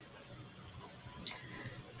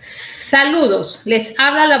Saludos, les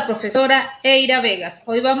habla la profesora Eira Vegas.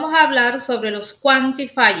 Hoy vamos a hablar sobre los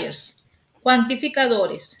quantifiers,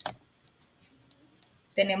 cuantificadores.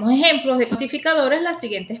 Tenemos ejemplos de cuantificadores, las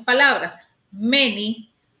siguientes palabras: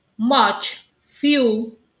 many, much,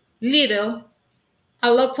 few, little, a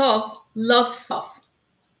lot of, lots of.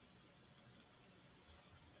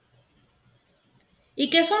 ¿Y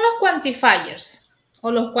qué son los quantifiers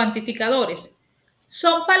o los cuantificadores?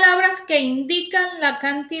 Son palabras que indican la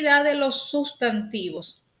cantidad de los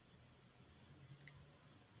sustantivos.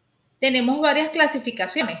 Tenemos varias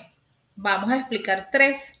clasificaciones. Vamos a explicar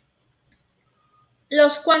tres.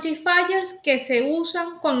 Los quantifiers que se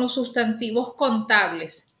usan con los sustantivos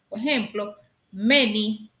contables. Por ejemplo,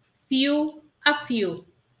 many, few, a few.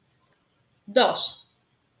 2.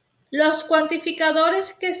 Los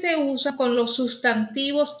cuantificadores que se usan con los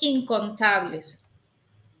sustantivos incontables.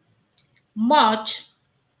 Much,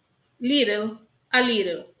 little, a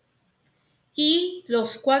little. Y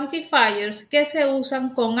los quantifiers que se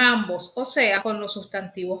usan con ambos, o sea, con los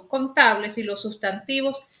sustantivos contables y los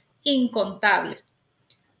sustantivos incontables.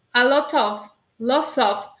 A lot of, lots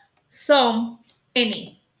of, some,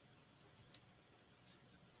 any.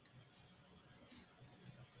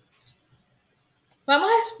 Vamos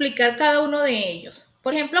a explicar cada uno de ellos.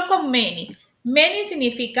 Por ejemplo, con many. Many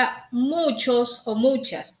significa muchos o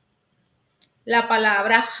muchas. La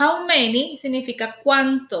palabra how many significa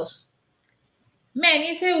cuántos.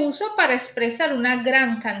 Many se usa para expresar una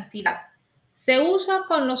gran cantidad. Se usa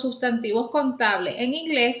con los sustantivos contables, en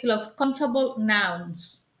inglés los countable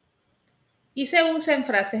nouns. Y se usa en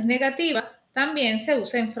frases negativas, también se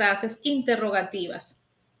usa en frases interrogativas.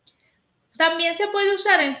 También se puede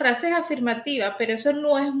usar en frases afirmativas, pero eso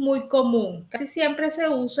no es muy común. Casi siempre se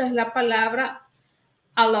usa es la palabra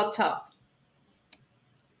a lot of.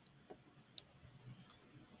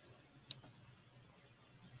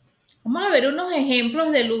 Vamos a ver unos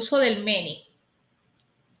ejemplos del uso del many.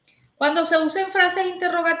 Cuando se usa en frases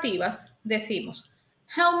interrogativas, decimos,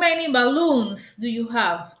 how many balloons do you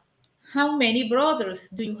have? How many brothers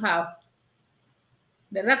do you have?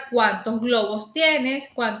 ¿Verdad? ¿Cuántos globos tienes?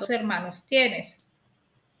 ¿Cuántos hermanos tienes?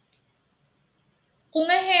 Un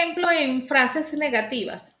ejemplo en frases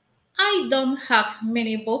negativas. I don't have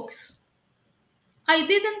many books. I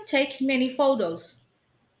didn't take many photos.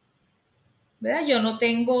 ¿Verdad? Yo no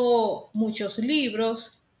tengo muchos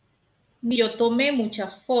libros, ni yo tomé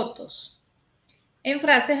muchas fotos. En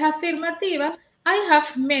frases afirmativas, I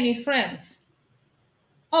have many friends.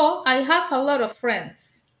 O I have a lot of friends.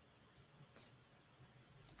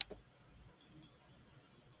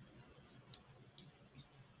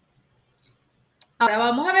 Ahora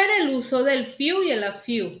vamos a ver el uso del few y el a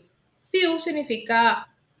few. Few significa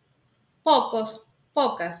pocos,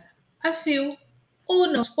 pocas. A few,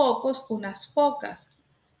 unos pocos, unas pocas.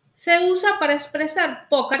 Se usa para expresar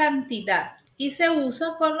poca cantidad y se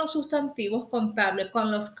usa con los sustantivos contables, con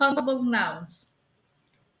los countable nouns.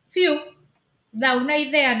 Few da una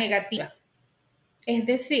idea negativa, es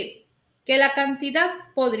decir, que la cantidad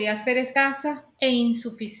podría ser escasa e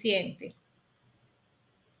insuficiente.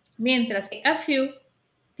 Mientras que a few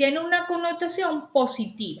tiene una connotación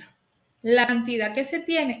positiva. La cantidad que se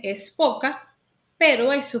tiene es poca,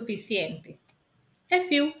 pero es suficiente. A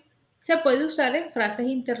few se puede usar en frases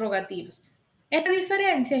interrogativas. Esta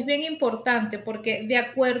diferencia es bien importante porque de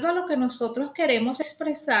acuerdo a lo que nosotros queremos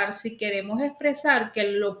expresar, si queremos expresar que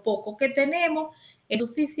lo poco que tenemos es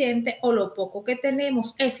suficiente o lo poco que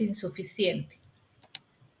tenemos es insuficiente.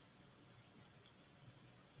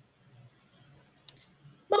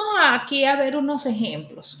 Vamos aquí a ver unos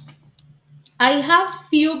ejemplos. I have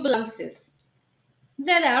few blouses.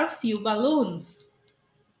 There are few balloons.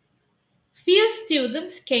 Few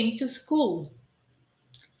students came to school.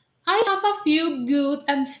 I have a few good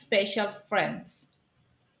and special friends.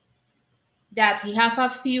 Does he have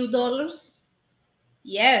a few dollars?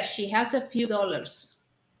 Yes, she has a few dollars.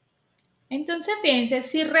 Entonces, fíjense,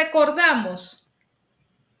 si recordamos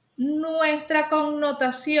nuestra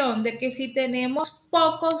connotación de que si tenemos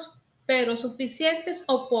pocos pero suficientes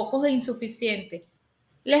o pocos e insuficientes,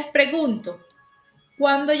 les pregunto,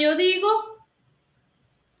 cuando yo digo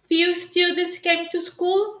few students came to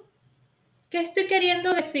school, ¿qué estoy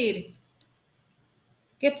queriendo decir?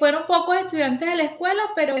 Que fueron pocos estudiantes de la escuela,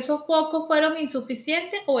 pero esos pocos fueron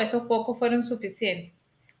insuficientes o esos pocos fueron suficientes.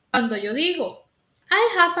 Cuando yo digo,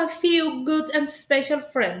 I have a few good and special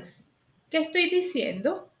friends, ¿qué estoy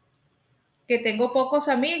diciendo? Que tengo pocos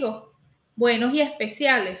amigos, buenos y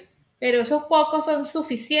especiales, pero esos pocos son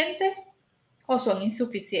suficientes o son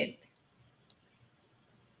insuficientes.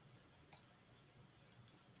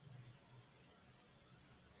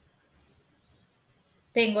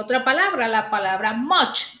 Tengo otra palabra, la palabra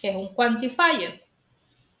much, que es un quantifier,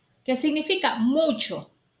 que significa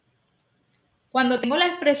mucho. Cuando tengo la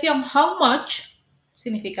expresión how much,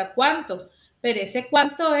 significa cuánto, pero ese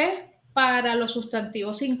cuánto es para los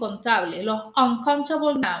sustantivos incontables, los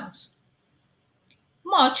uncountable nouns.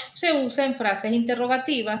 Much se usa en frases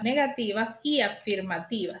interrogativas, negativas y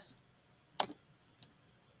afirmativas.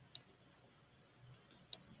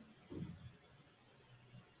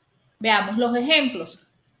 Veamos los ejemplos.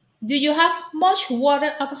 Do you have much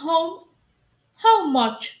water at home? How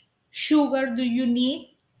much sugar do you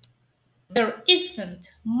need? There isn't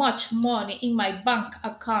much money in my bank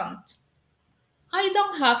account. I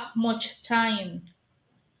don't have much time.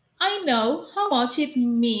 I know how much it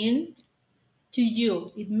meant to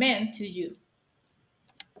you.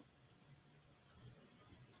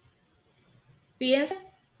 Piensa,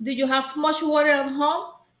 do you have much water at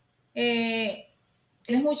home?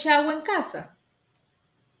 ¿Tienes mucha agua en casa?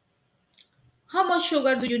 How much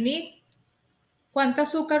sugar do you need? ¿Cuánta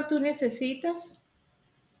azúcar tú necesitas?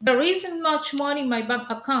 There isn't much money in my bank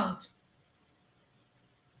account.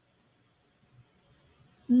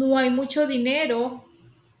 No hay mucho dinero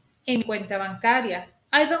en mi cuenta bancaria.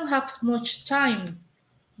 I don't have much time.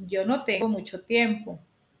 Yo no tengo mucho tiempo.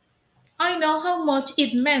 I know how much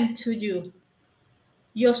it meant to you.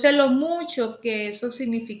 Yo sé lo mucho que eso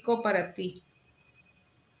significó para ti.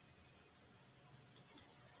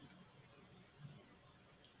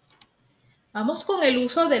 Vamos con el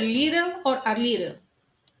uso de little or a little.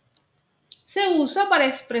 Se usa para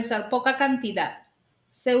expresar poca cantidad.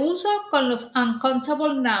 Se usa con los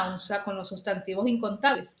uncountable nouns, o sea, con los sustantivos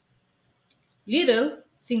incontables. Little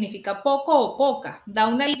significa poco o poca, da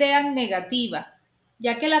una idea negativa,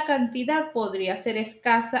 ya que la cantidad podría ser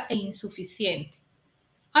escasa e insuficiente.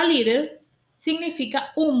 A little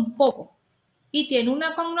significa un poco y tiene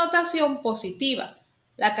una connotación positiva.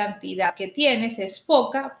 La cantidad que tienes es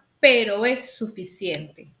poca, pero es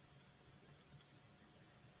suficiente.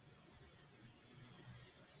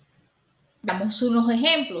 Damos unos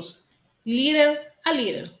ejemplos. Little, a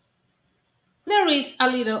little. There is a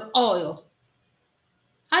little oil.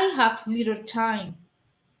 I have little time.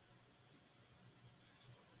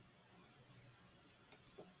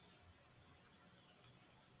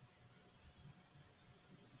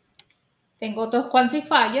 Tengo otros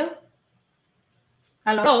quantifiers.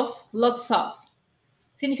 A lot of, lots of.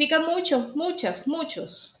 Significa muchos, muchas,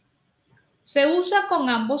 muchos. Se usa con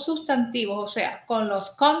ambos sustantivos, o sea, con los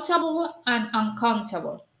countable and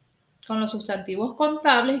uncountable, con los sustantivos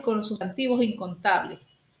contables y con los sustantivos incontables.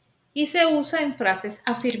 Y se usa en frases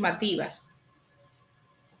afirmativas.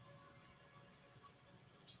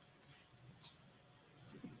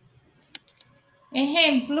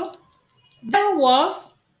 Ejemplo, there was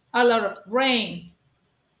a lot of rain.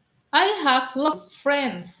 I have lots of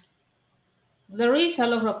friends. There is a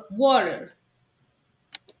lot of water.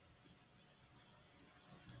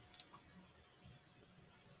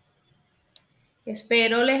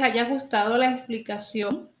 Espero les haya gustado la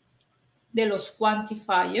explicación de los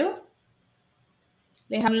quantifiers.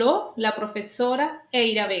 Les habló la profesora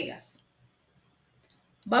Eira Vegas.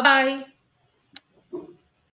 Bye bye.